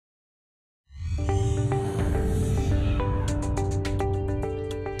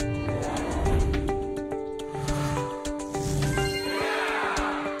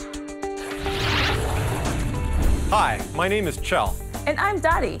Hi, my name is Chell. And I'm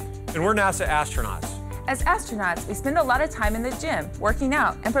Dottie. And we're NASA astronauts. As astronauts, we spend a lot of time in the gym, working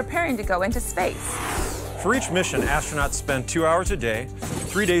out and preparing to go into space. For each mission, astronauts spend 2 hours a day,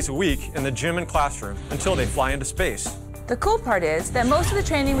 3 days a week in the gym and classroom until they fly into space. The cool part is that most of the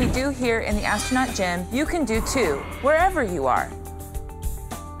training we do here in the astronaut gym, you can do too, wherever you are.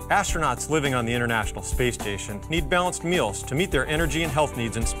 Astronauts living on the International Space Station need balanced meals to meet their energy and health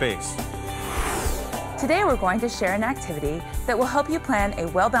needs in space. Today we're going to share an activity that will help you plan a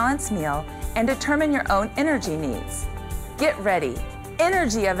well-balanced meal and determine your own energy needs. Get ready.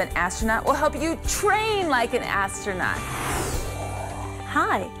 Energy of an astronaut will help you train like an astronaut.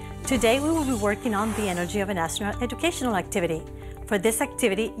 Hi. Today we will be working on the Energy of an Astronaut educational activity. For this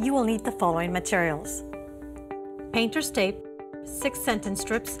activity, you will need the following materials: painter's tape, 6 sentence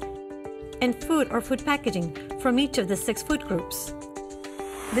strips, and food or food packaging from each of the 6 food groups.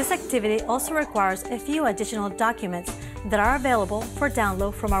 This activity also requires a few additional documents that are available for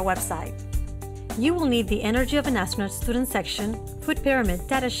download from our website. You will need the Energy of an Astronaut student section, food pyramid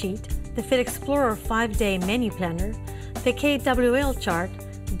data sheet, the Fit Explorer 5-day menu planner, the KWL chart,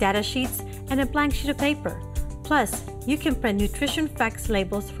 data sheets, and a blank sheet of paper. Plus, you can print nutrition facts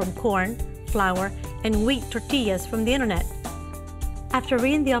labels from corn, flour, and wheat tortillas from the internet. After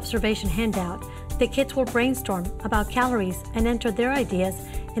reading the observation handout, the kids will brainstorm about calories and enter their ideas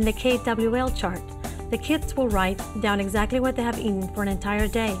in the KWL chart. The kids will write down exactly what they have eaten for an entire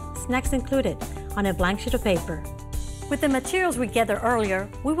day, snacks included, on a blank sheet of paper. With the materials we gathered earlier,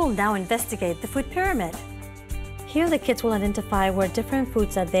 we will now investigate the food pyramid. Here the kids will identify where different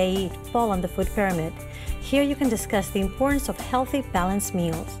foods that they eat fall on the food pyramid. Here you can discuss the importance of healthy, balanced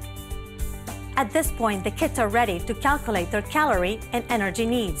meals. At this point, the kids are ready to calculate their calorie and energy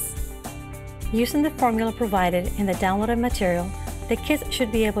needs. Using the formula provided in the downloaded material, the kids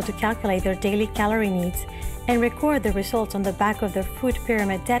should be able to calculate their daily calorie needs and record the results on the back of their food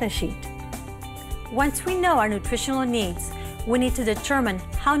pyramid data sheet. Once we know our nutritional needs, we need to determine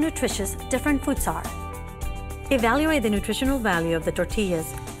how nutritious different foods are. Evaluate the nutritional value of the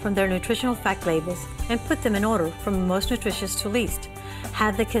tortillas from their nutritional fact labels and put them in order from most nutritious to least.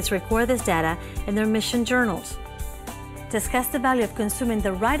 Have the kids record this data in their mission journals. Discuss the value of consuming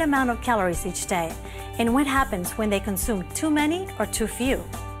the right amount of calories each day and what happens when they consume too many or too few.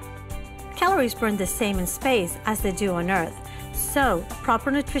 Calories burn the same in space as they do on Earth, so proper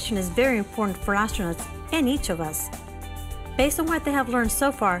nutrition is very important for astronauts and each of us. Based on what they have learned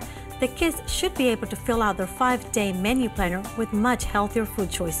so far, the kids should be able to fill out their 5-day menu planner with much healthier food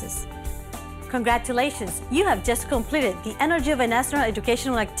choices. Congratulations! You have just completed the Energy of an Astronaut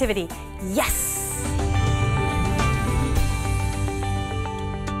educational activity. Yes!